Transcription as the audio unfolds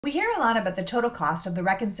We hear a lot about the total cost of the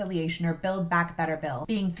reconciliation or Build Back Better bill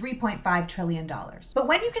being $3.5 trillion. But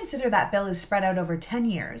when you consider that bill is spread out over 10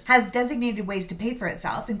 years, has designated ways to pay for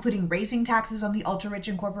itself, including raising taxes on the ultra-rich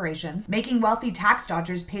and corporations, making wealthy tax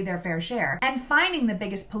dodgers pay their fair share, and fining the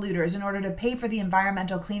biggest polluters in order to pay for the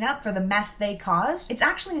environmental cleanup for the mess they caused, it's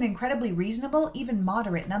actually an incredibly reasonable, even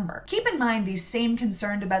moderate number. Keep in mind these same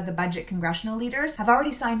concerned about the budget congressional leaders have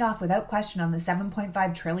already signed off without question on the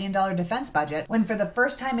 $7.5 trillion defense budget, when for the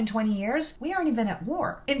first time in 20 years, we aren't even at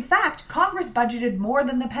war. In fact, Congress budgeted more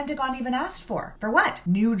than the Pentagon even asked for. For what?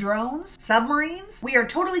 New drones? Submarines? We are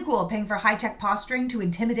totally cool paying for high-tech posturing to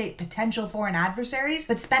intimidate potential foreign adversaries,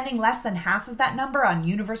 but spending less than half of that number on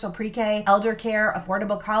universal pre-K, elder care,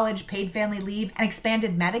 affordable college, paid family leave, and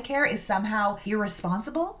expanded Medicare is somehow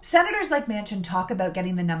irresponsible? Senators like Manchin talk about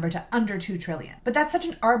getting the number to under $2 trillion, but that's such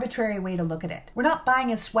an arbitrary way to look at it. We're not buying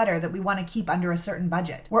a sweater that we want to keep under a certain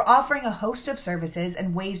budget. We're offering a host of services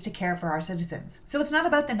and ways to care for our citizens. So it's not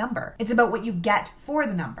about the number. It's about what you get for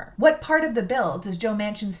the number. What part of the bill does Joe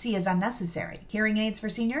Manchin see as unnecessary? Hearing aids for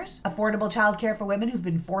seniors? Affordable childcare for women who've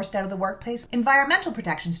been forced out of the workplace? Environmental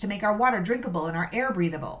protections to make our water drinkable and our air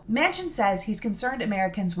breathable? Manchin says he's concerned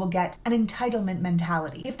Americans will get an entitlement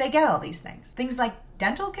mentality if they get all these things. Things like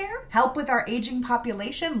dental care, help with our aging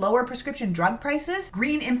population, lower prescription drug prices,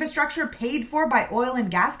 green infrastructure paid for by oil and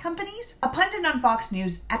gas companies? A pundit on Fox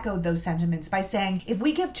News echoed those sentiments by saying, if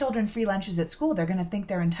we give children free lunches at school, they're going to think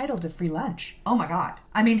they're entitled to free lunch. Oh my God.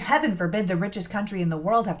 I mean, heaven forbid the richest country in the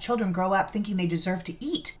world have children grow up thinking they deserve to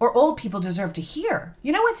eat, or old people deserve to hear.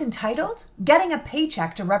 You know what's entitled? Getting a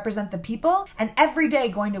paycheck to represent the people, and every day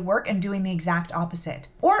going to work and doing the exact opposite.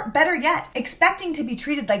 Or better yet, expecting to be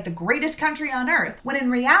treated like the greatest country on earth, when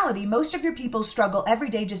in reality, most of your people struggle every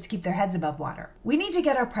day just to keep their heads above water. We need to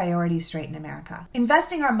get our priorities straight in America.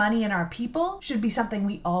 Investing our money in our people should be something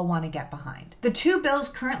we all want to get behind. The two bills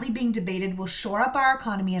currently being debated will shore up our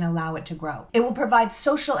economy and allow it to grow. It will provide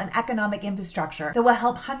social and economic infrastructure that will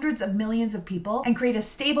help hundreds of millions of people and create a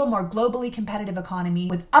stable, more globally competitive economy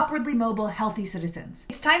with upwardly mobile, healthy citizens.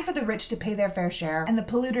 It's time for the rich to pay their fair share and the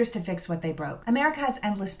polluters to fix what they broke. America has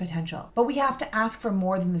endless potential, but we have to ask for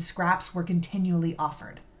more than the scraps we're continually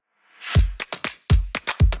offered.